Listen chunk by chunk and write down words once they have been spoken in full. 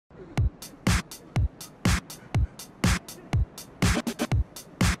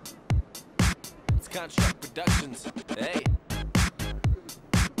Construct Productions. Hey.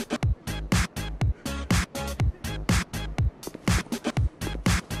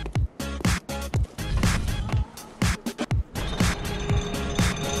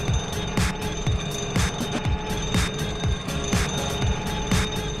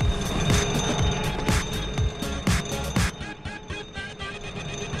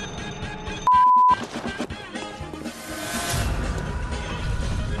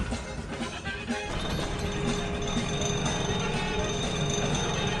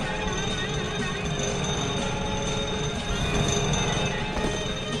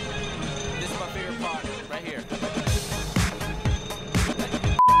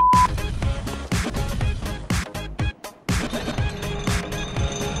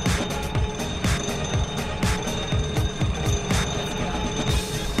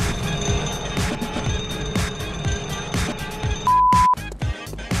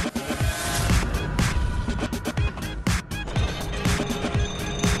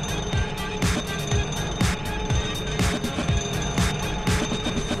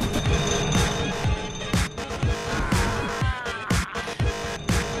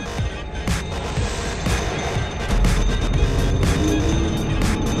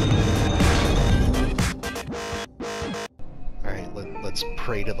 Let's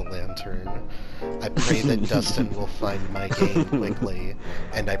pray to the lantern. I pray that Dustin will find my game quickly,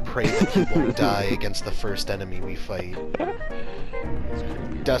 and I pray that he won't die against the first enemy we fight.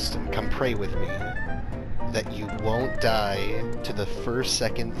 Dustin, come pray with me that you won't die to the first,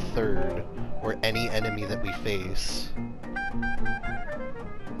 second, third, or any enemy that we face.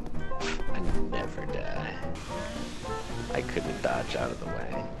 I never die. I couldn't dodge out of the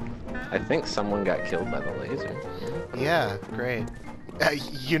way. I think someone got killed by the laser. Yeah, great.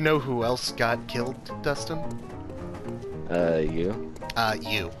 You know who else got killed, Dustin? You?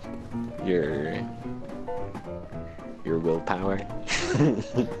 You. Your willpower?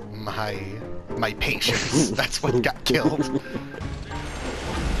 My patience. That's what got killed.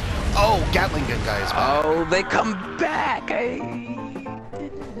 Oh, Gatling gun guys. Oh, they come back! I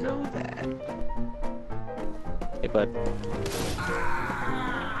didn't know that. Hey, bud.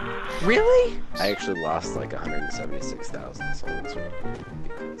 Really? I actually lost like 176,000 souls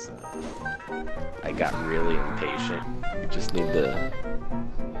because I got really impatient. You just need to...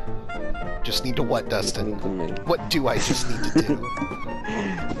 Just need to what, Dustin? What do I just need to do?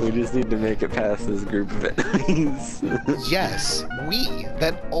 We just need to make it past this group of enemies. Yes, we.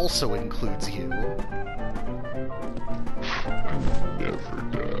 That also includes you.